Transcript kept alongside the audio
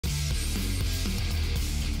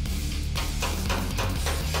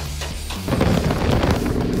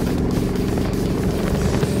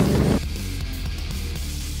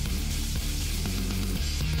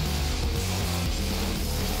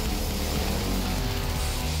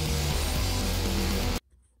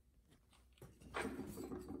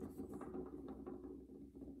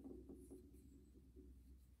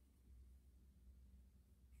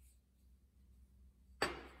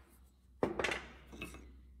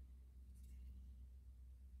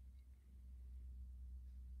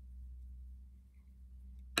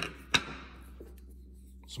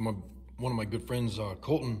So one of my good friends,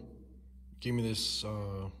 Colton, gave me this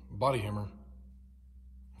body hammer.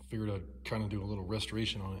 I figured I'd kind of do a little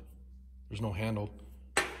restoration on it. There's no handle.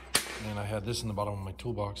 And I had this in the bottom of my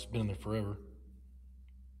toolbox. Been in there forever.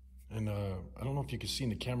 And I don't know if you can see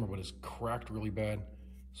in the camera, but it's cracked really bad.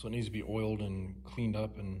 So it needs to be oiled and cleaned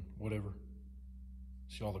up and whatever.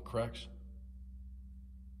 See all the cracks?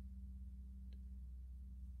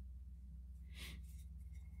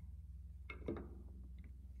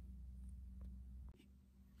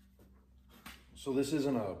 So this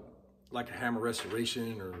isn't like a hammer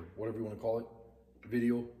restoration or whatever you want to call it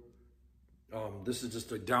video. This is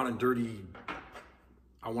just a down and dirty,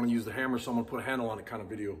 I want to use the hammer, so I'm going to put a handle on it kind of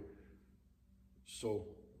video. So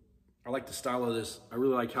I like the style of this. I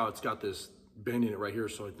really like how it's got this bend in it right here.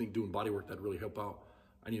 So I think doing body work, that'd really help out.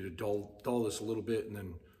 I need to dull this a little bit and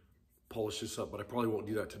then polish this up, but I probably won't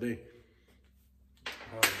do that today.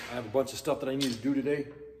 I have a bunch of stuff that I need to do today.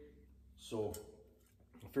 So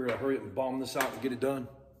I figured I'd hurry up and bomb this out and get it done.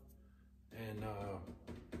 And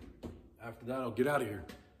after that, I'll get out of here.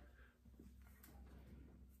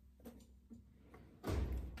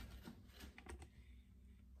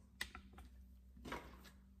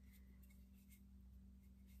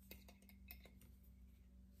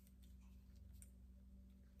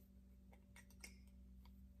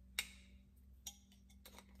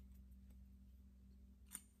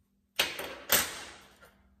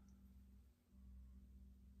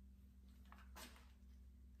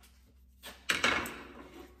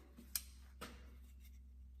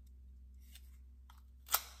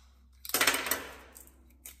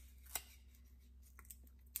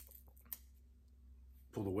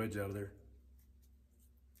 Pull the wedge out of there.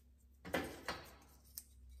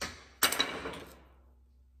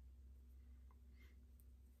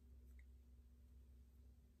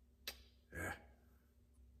 Yeah.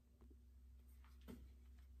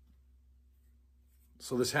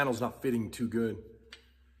 So this handle's not fitting too good.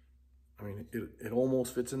 I mean, it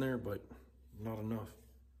almost fits in there, but not enough.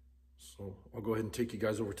 So I'll go ahead and take you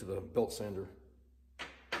guys over to the belt sander.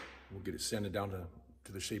 We'll get it sanded down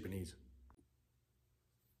to the shape it needs.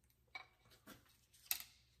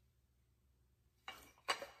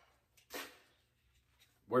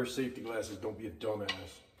 Wear safety glasses, don't be a dumbass.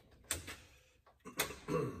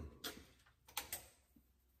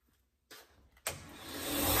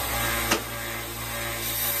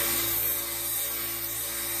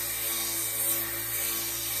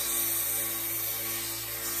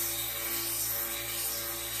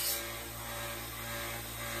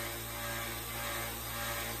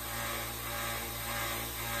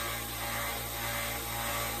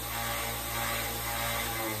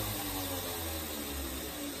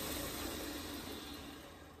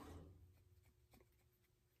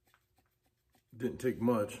 'Didn't take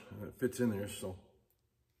much, and it fits in there, so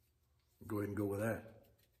go ahead and go with that.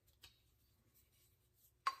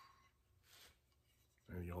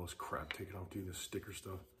 Maybe all this crap taken off, do this sticker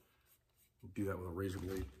stuff. Do that with a razor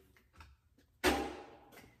blade.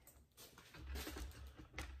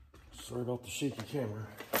 Sorry about the shaky camera.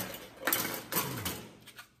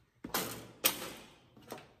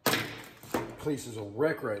 The place is a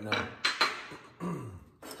wreck right now.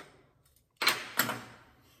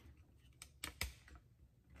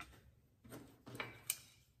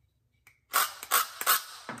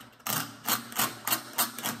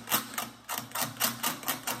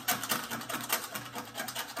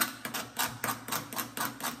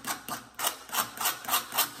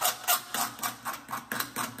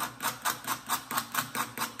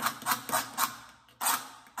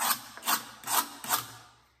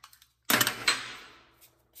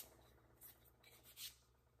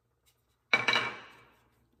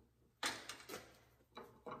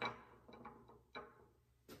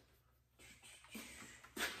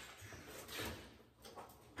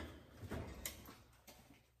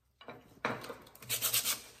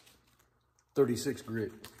 36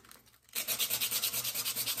 grit.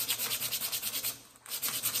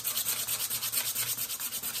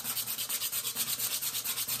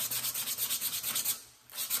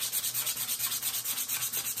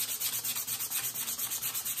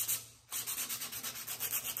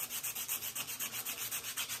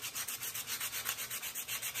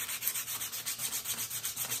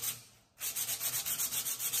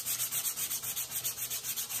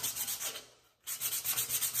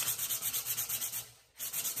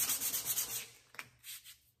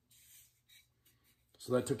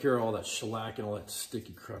 So that took care of all that shellac and all that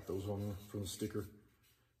sticky crap that was on there from the sticker.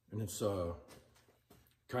 And it's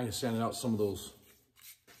kind of sanding out some of those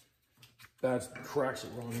bad cracks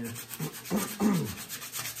that were on here.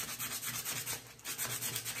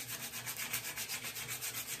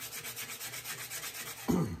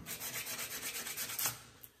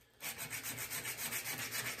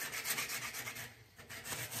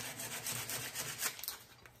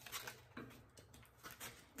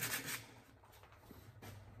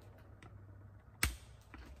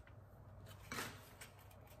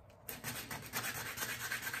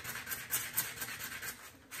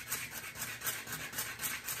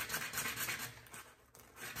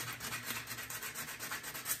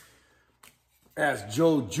 As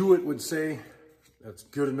Joe Jewett would say, that's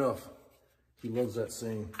good enough. He loves that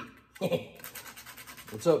saying.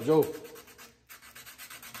 What's up, Joe?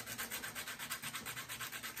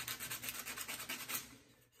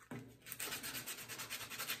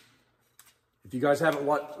 If you guys haven't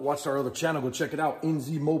watched our other channel, go check it out.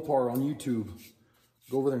 NZ Mopar on YouTube.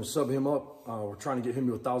 Go over there and sub him up. We're trying to get him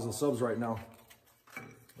to 1,000 subs right now.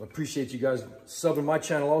 I appreciate you guys subbing my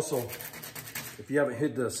channel also. If you haven't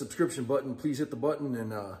hit the subscription button, please hit the button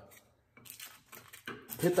and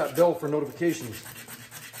hit that bell for notifications.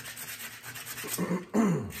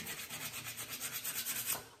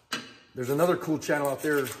 There's another cool channel out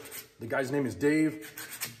there. The guy's name is Dave,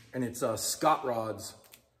 and it's Scott Rods.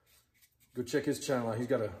 Go check his channel out. He's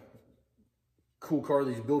got a cool car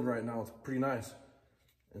that he's building right now. It's pretty nice.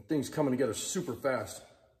 And things coming together super fast.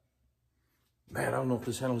 Man, I don't know if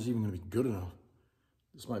this handle is even going to be good enough.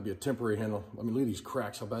 This might be a temporary handle. I mean, look at these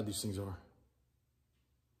cracks, how bad these things are.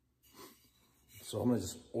 So I'm going to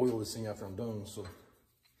just oil this thing after I'm done. So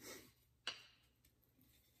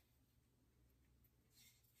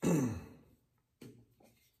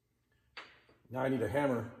now I need a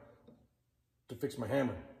hammer to fix my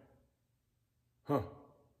hammer. Huh.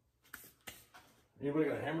 Anybody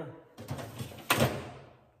got a hammer?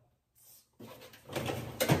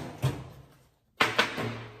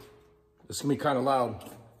 It's gonna be kind of loud.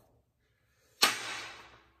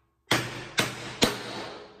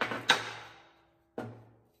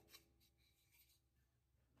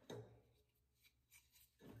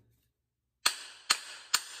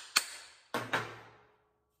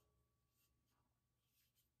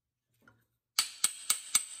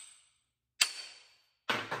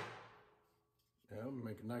 Yeah, I'm gonna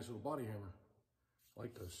make a nice little body hammer. I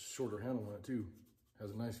like the shorter handle on it too.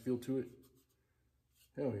 Has a nice feel to it.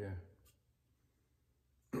 Hell yeah.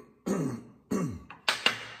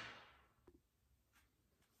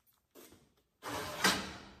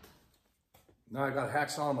 Now I got a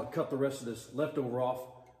hacksaw. I'm gonna cut the rest of this leftover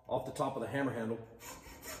off the top of the hammer handle.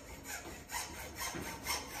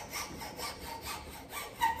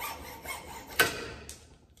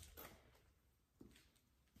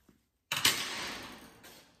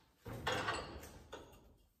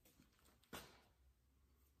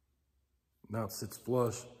 Now it sits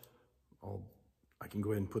flush. I can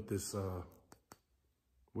go ahead and put this,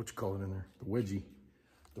 what you call it in there? The wedgie.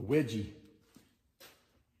 The wedgie.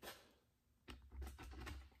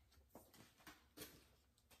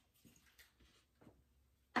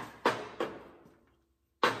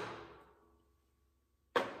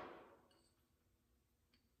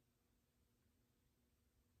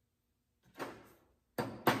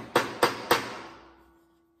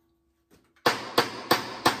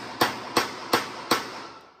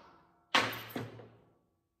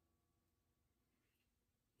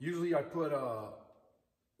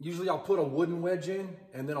 Usually I'll put a wooden wedge in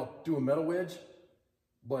and then I'll do a metal wedge.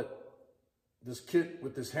 But this kit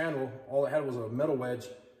with this handle, all it had was a metal wedge.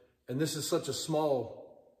 And this is such a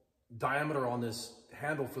small diameter on this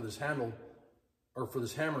handle for this hammer.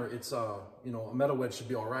 It's, you know, a metal wedge should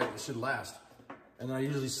be all right. It should last. And then I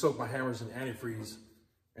usually soak my hammers in antifreeze.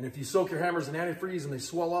 And if you soak your hammers in antifreeze and they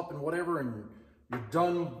swell up and whatever, and you're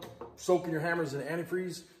done soaking your hammers in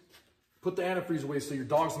antifreeze, put the antifreeze away so your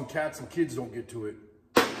dogs and cats and kids don't get to it.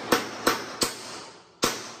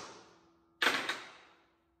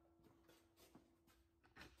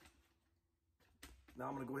 Now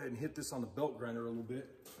I'm gonna go ahead and hit this on the belt grinder a little bit,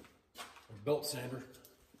 or belt sander.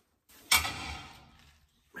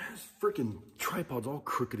 Man, this freaking tripod's all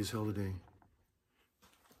crooked as hell today.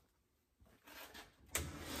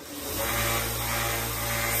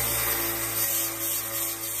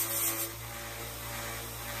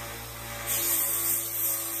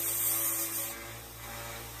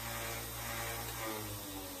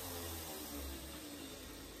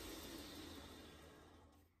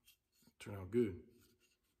 Turned out good.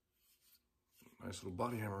 Nice little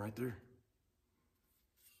body hammer right there.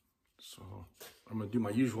 So I'm gonna do my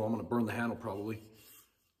usual. I'm gonna burn the handle probably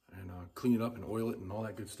and clean it up and oil it and all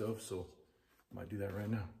that good stuff. So I might do that right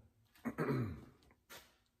now.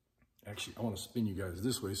 Actually, I want to spin you guys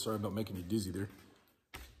this way. Sorry about making you dizzy there.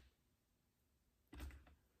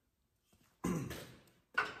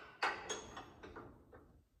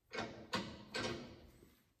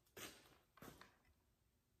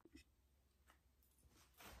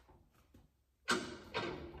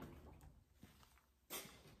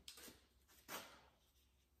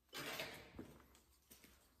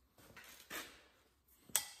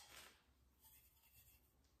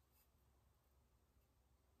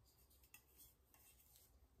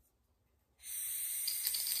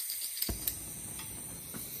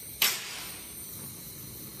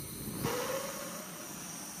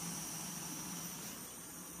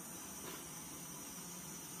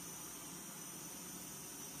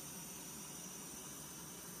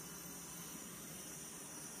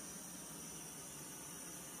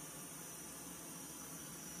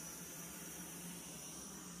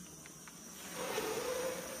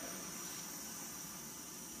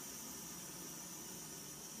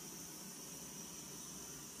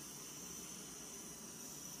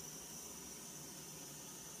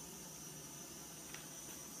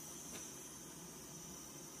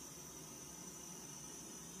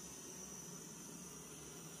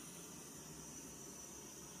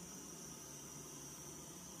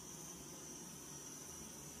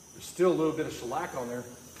 still a little bit of shellac on there,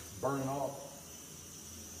 burning off.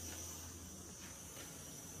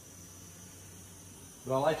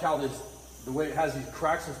 But I like how the way it has these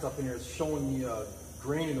cracks and stuff in here, it's showing the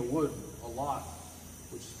grain in the wood a lot,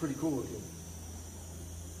 which is pretty cool looking.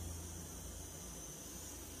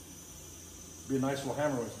 Be a nice little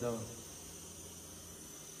hammer when it's done.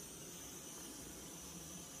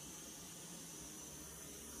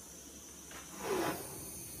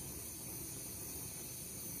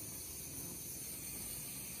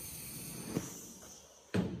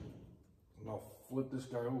 And I'll flip this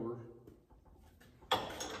guy over.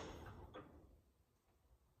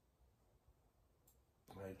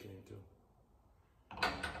 Now you can't tell.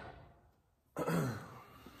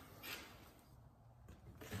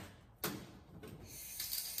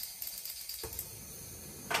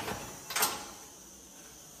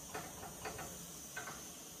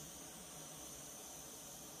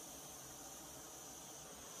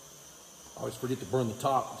 I always forget to burn the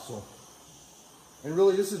top, so. And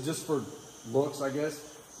really this is just for looks, I guess.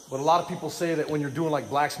 But a lot of people say that when you're doing like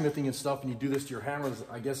blacksmithing and stuff and you do this to your hammers,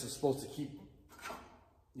 I guess it's supposed to keep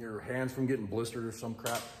your hands from getting blistered or some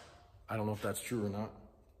crap. I don't know if that's true or not.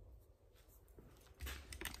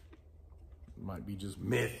 It might be just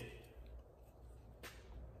myth.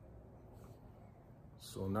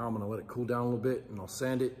 So now I'm gonna let it cool down a little bit and I'll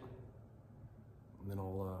sand it. And then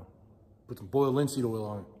I'll put some boiled linseed oil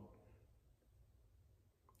on it.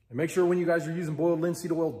 And make sure when you guys are using boiled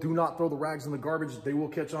linseed oil, do not throw the rags in the garbage. They will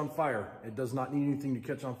catch on fire. It does not need anything to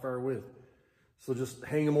catch on fire with. So just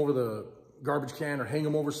hang them over the garbage can or hang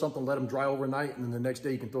them over something, let them dry overnight, and then the next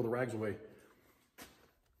day you can throw the rags away.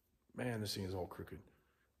 Man, this thing is all crooked.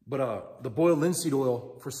 But the boiled linseed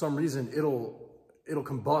oil, for some reason, it'll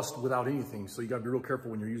combust without anything. So you gotta be real careful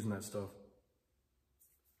when you're using that stuff.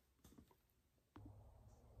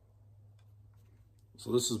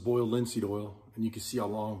 So this is boiled linseed oil, and you can see how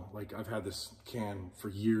long, like I've had this can for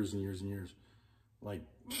years and years and years. Like,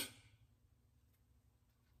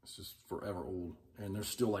 it's just forever old. And there's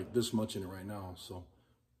still like this much in it right now, so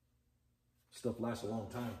stuff lasts a long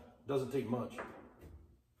time. Doesn't take much.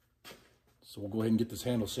 So we'll go ahead and get this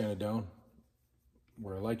handle sanded down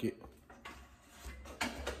where I like it.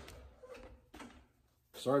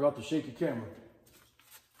 Sorry about the shaky camera.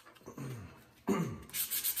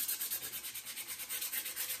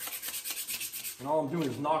 And all I'm doing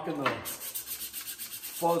is knocking the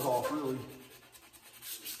fuzz off, really.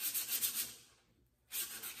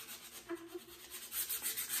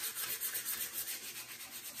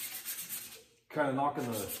 Kind of knocking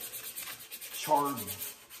the charred,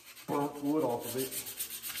 burnt wood off of it,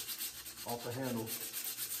 off the handle.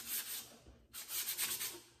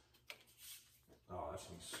 Oh, that's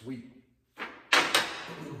sweet.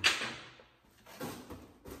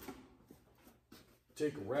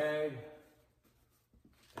 Take a rag,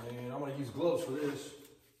 and I'm going to use gloves for this.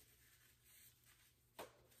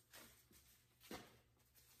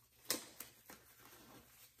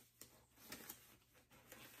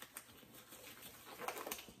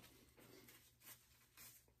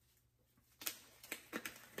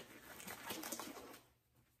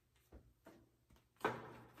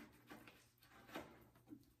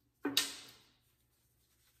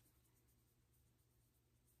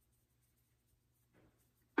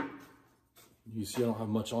 You see I don't have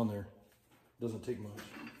much on there. Doesn't take much.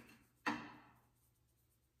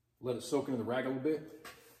 Let it soak into the rag a little bit.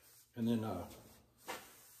 And then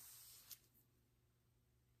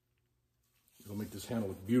it'll make this handle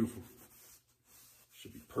look beautiful.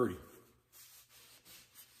 Should be pretty.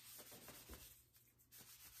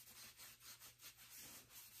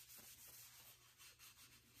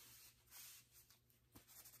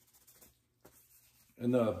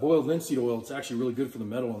 And the boiled linseed oil, it's actually really good for the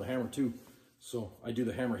metal on the hammer too. So I do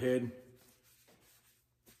the hammer head.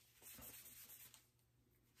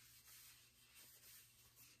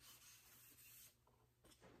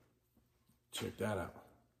 Check that out.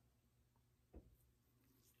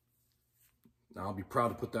 Now I'll be proud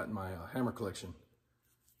to put that in my hammer collection.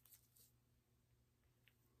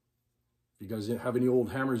 If you guys have any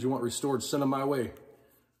old hammers you want restored, send them my way.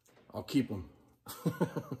 I'll keep them.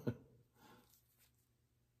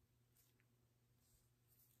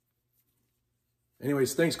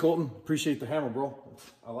 Anyways, thanks, Colton. Appreciate the hammer, bro.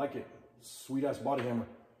 I like it. Sweet ass body hammer.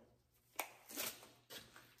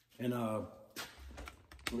 And let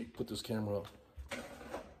me put this camera up.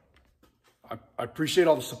 I appreciate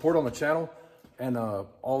all the support on the channel and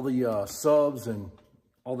all the subs and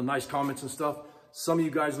all the nice comments and stuff. Some of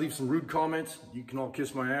you guys leave some rude comments. You can all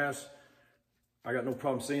kiss my ass. I got no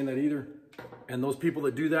problem saying that either. And those people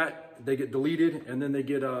that do that, they get deleted, and then they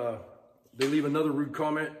get they leave another rude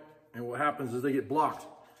comment, And what happens is they get blocked.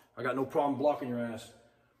 I got no problem blocking your ass.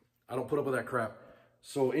 I don't put up with that crap.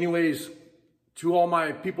 So anyways, to all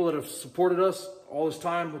my people that have supported us all this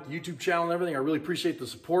time with the YouTube channel and everything, I really appreciate the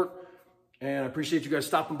support. And I appreciate you guys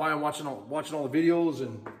stopping by and watching all the videos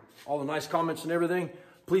and all the nice comments and everything.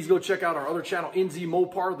 Please go check out our other channel, NZ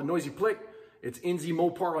Mopar, the Noisy Plick. It's NZ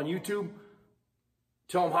Mopar on YouTube.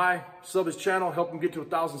 Tell him hi, sub his channel, help him get to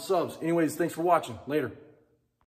 1,000 subs. Anyways, thanks for watching. Later.